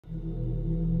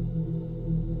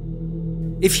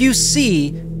If you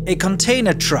see a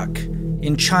container truck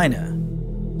in China,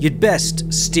 you'd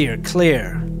best steer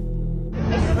clear.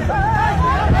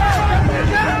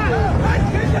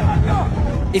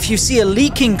 If you see a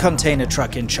leaking container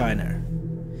truck in China,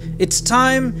 it's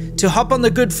time to hop on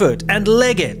the good foot and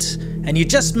leg it, and you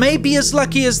just may be as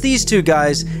lucky as these two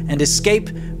guys and escape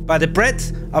by the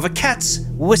breadth of a cat's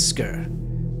whisker.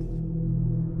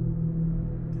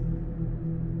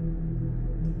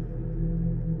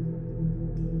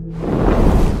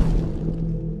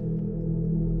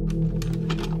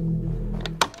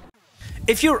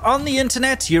 If you're on the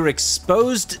internet, you're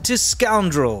exposed to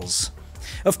scoundrels.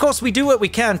 Of course, we do what we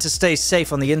can to stay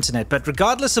safe on the internet, but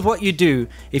regardless of what you do,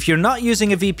 if you're not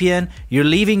using a VPN, you're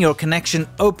leaving your connection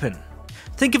open.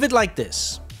 Think of it like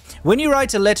this. When you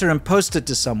write a letter and post it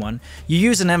to someone, you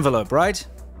use an envelope, right?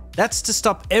 That's to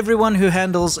stop everyone who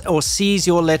handles or sees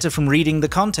your letter from reading the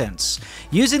contents.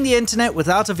 Using the internet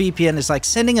without a VPN is like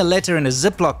sending a letter in a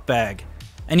Ziploc bag.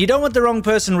 And you don't want the wrong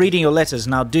person reading your letters,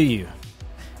 now do you?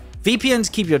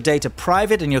 VPNs keep your data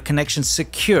private and your connection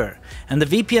secure, and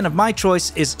the VPN of my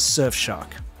choice is Surfshark.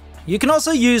 You can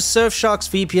also use Surfshark's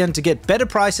VPN to get better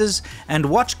prices and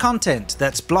watch content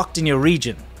that's blocked in your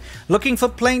region. Looking for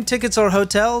plane tickets or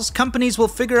hotels? Companies will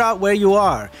figure out where you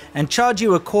are and charge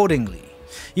you accordingly.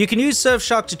 You can use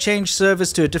Surfshark to change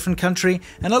service to a different country,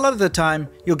 and a lot of the time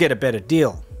you'll get a better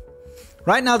deal.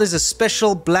 Right now there's a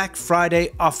special Black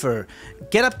Friday offer.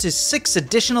 Get up to 6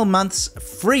 additional months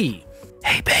free.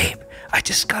 Hey babe, I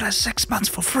just got us 6 months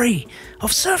for free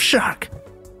of Surfshark.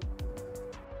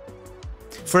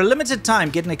 For a limited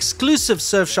time, get an exclusive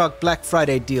Surfshark Black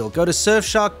Friday deal. Go to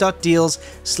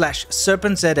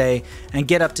surfshark.deals/serpentza and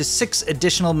get up to 6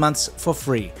 additional months for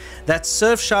free. That's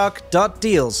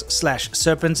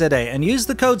surfshark.deals/serpentza and use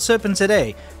the code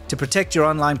serpentza to protect your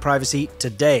online privacy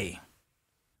today.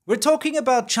 We're talking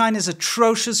about China's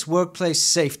atrocious workplace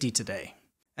safety today.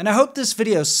 And I hope this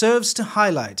video serves to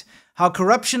highlight how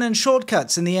corruption and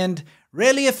shortcuts in the end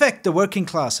rarely affect the working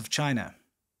class of China.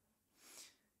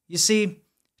 You see,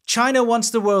 China wants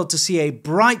the world to see a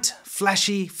bright,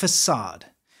 flashy facade.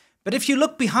 But if you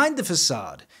look behind the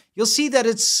facade, you'll see that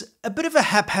it's a bit of a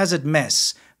haphazard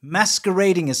mess,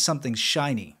 masquerading as something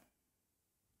shiny.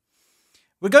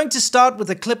 We're going to start with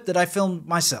a clip that I filmed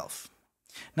myself.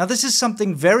 Now, this is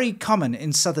something very common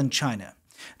in southern China.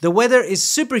 The weather is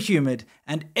super humid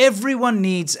and everyone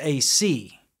needs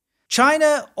AC.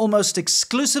 China almost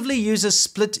exclusively uses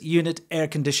split-unit air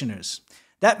conditioners.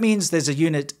 That means there's a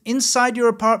unit inside your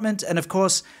apartment, and of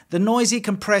course, the noisy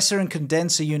compressor and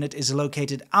condenser unit is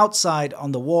located outside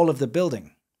on the wall of the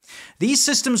building. These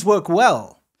systems work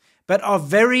well, but are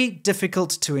very difficult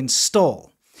to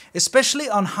install, especially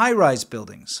on high-rise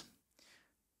buildings.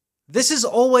 This is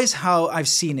always how I've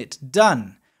seen it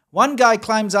done. One guy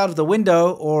climbs out of the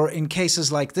window, or in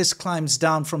cases like this, climbs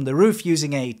down from the roof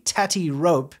using a tatty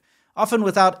rope, often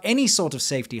without any sort of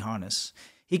safety harness.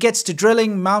 He gets to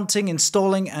drilling, mounting,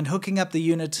 installing, and hooking up the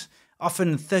unit,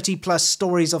 often 30+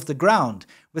 stories off the ground,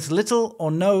 with little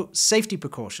or no safety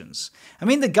precautions. I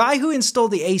mean, the guy who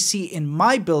installed the AC in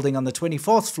my building on the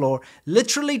 24th floor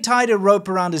literally tied a rope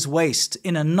around his waist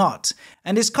in a knot,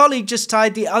 and his colleague just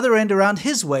tied the other end around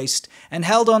his waist and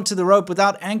held onto the rope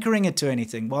without anchoring it to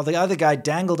anything, while the other guy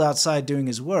dangled outside doing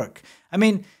his work. I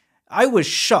mean, I was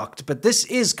shocked, but this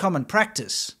is common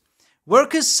practice.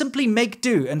 Workers simply make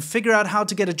do and figure out how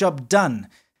to get a job done,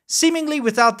 seemingly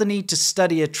without the need to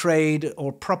study a trade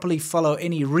or properly follow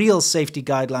any real safety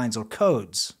guidelines or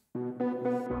codes.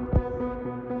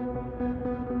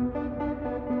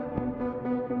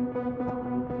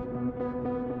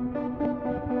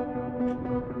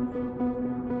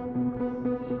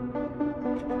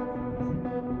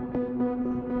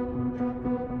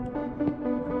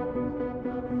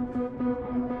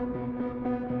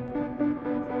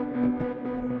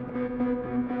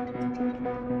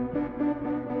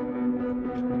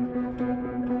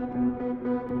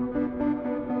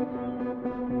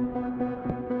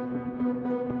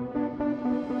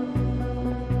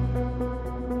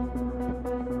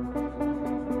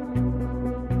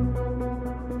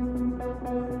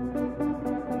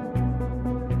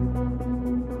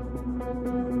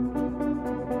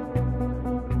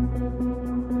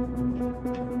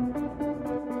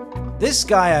 This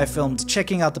guy I filmed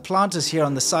checking out the planters here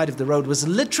on the side of the road was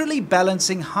literally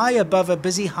balancing high above a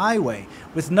busy highway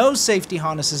with no safety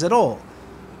harnesses at all.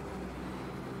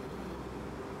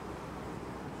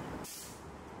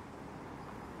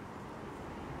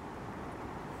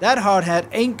 That hard hat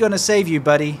ain't gonna save you,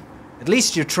 buddy. At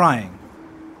least you're trying.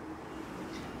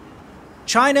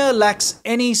 China lacks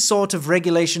any sort of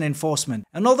regulation enforcement,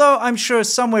 and although I'm sure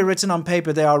somewhere written on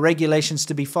paper there are regulations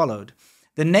to be followed,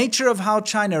 the nature of how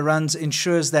China runs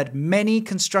ensures that many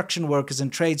construction workers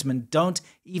and tradesmen don't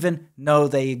even know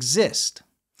they exist.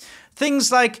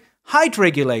 Things like height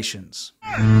regulations.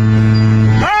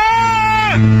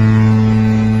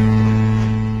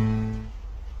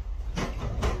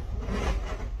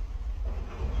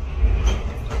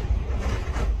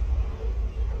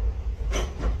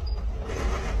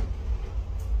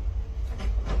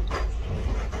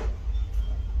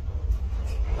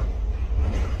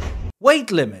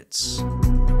 Weight limits.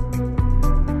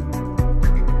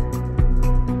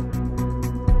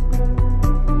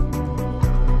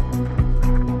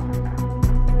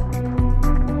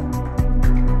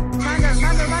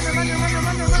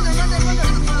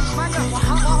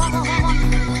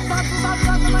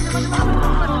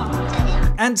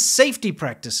 And safety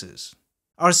practices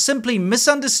are simply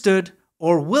misunderstood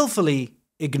or willfully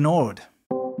ignored.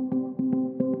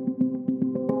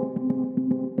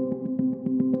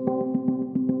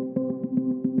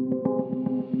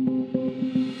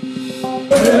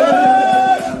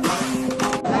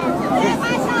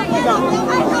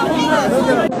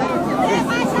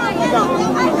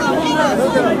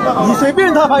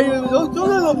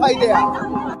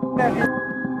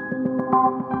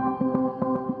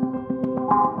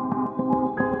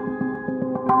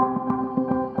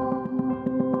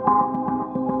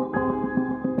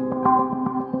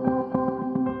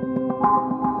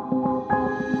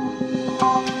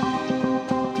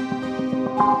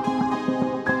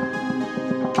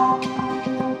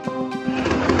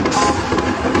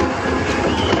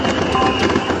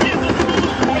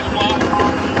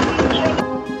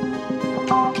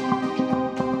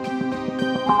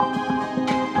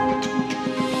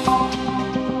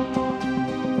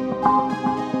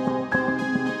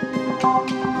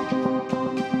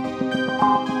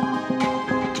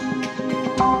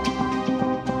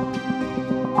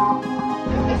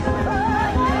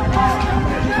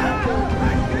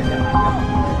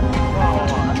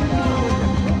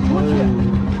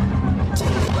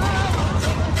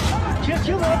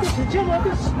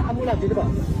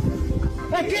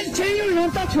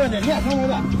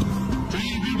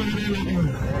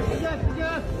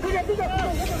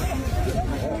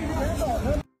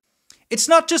 It's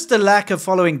not just the lack of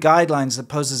following guidelines that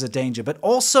poses a danger, but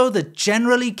also the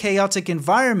generally chaotic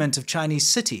environment of Chinese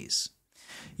cities.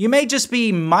 You may just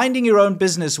be minding your own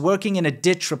business, working in a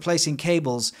ditch replacing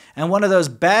cables, and one of those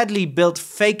badly built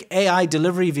fake AI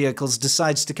delivery vehicles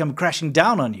decides to come crashing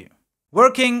down on you.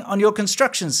 Working on your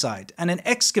construction site, and an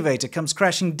excavator comes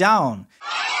crashing down.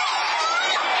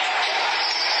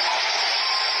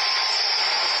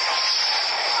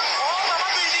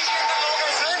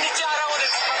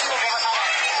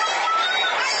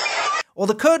 Or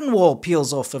the curtain wall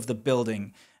peels off of the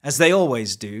building, as they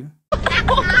always do.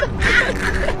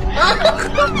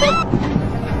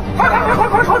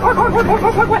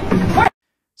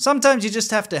 Sometimes you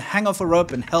just have to hang off a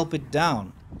rope and help it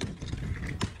down.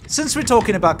 Since we're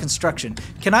talking about construction,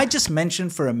 can I just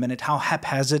mention for a minute how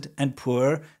haphazard and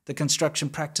poor the construction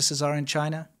practices are in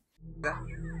China?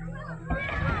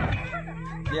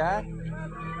 Yeah.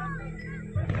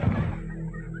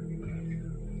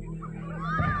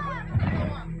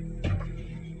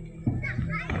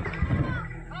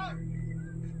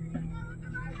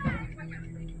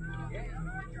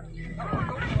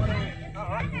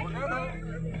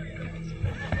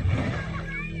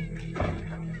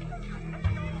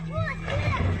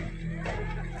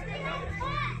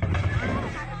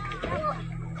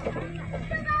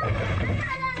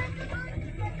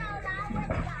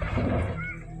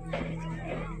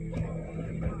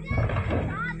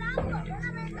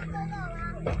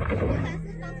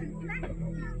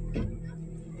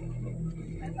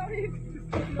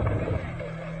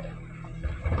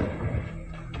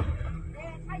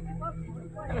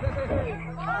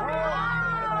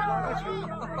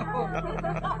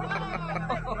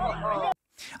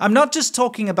 I'm not just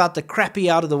talking about the crappy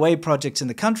out-of-the-way projects in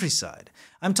the countryside.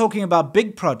 I'm talking about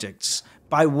big projects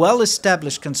by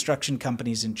well-established construction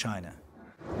companies in China.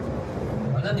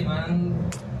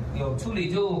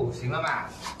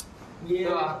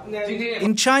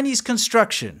 In Chinese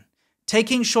construction,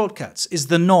 taking shortcuts is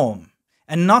the norm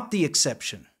and not the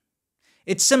exception.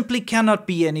 It simply cannot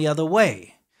be any other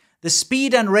way. The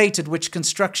speed and rate at which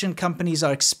construction companies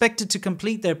are expected to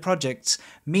complete their projects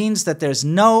means that there's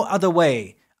no other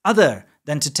way other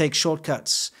than to take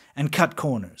shortcuts and cut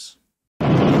corners.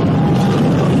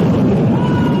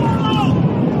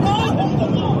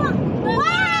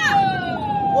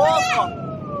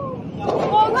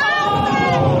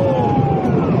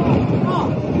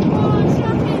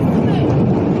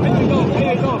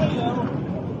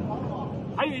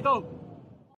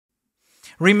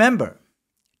 Remember,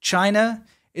 China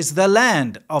is the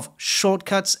land of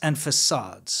shortcuts and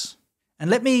facades. And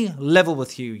let me level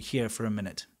with you here for a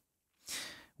minute.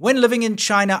 When living in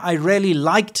China, I really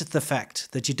liked the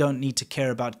fact that you don't need to care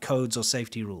about codes or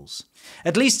safety rules,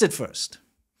 at least at first.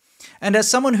 And as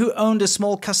someone who owned a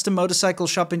small custom motorcycle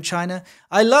shop in China,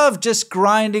 I loved just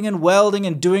grinding and welding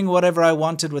and doing whatever I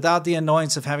wanted without the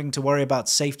annoyance of having to worry about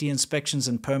safety inspections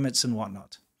and permits and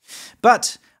whatnot.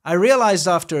 But I realized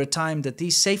after a time that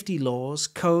these safety laws,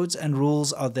 codes, and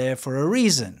rules are there for a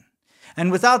reason.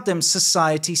 And without them,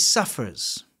 society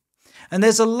suffers. And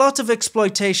there's a lot of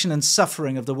exploitation and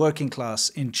suffering of the working class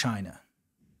in China.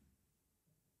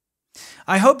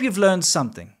 I hope you've learned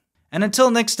something. And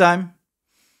until next time,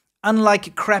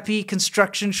 unlike crappy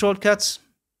construction shortcuts,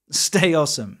 stay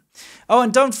awesome. Oh,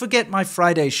 and don't forget my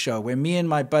Friday show where me and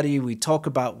my buddy, we talk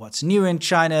about what's new in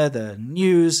China, the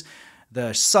news,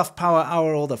 the soft power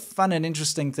hour, all the fun and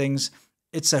interesting things.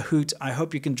 It's a hoot. I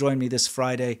hope you can join me this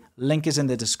Friday. Link is in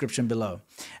the description below.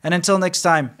 And until next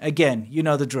time, again, you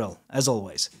know the drill. As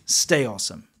always, stay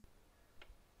awesome.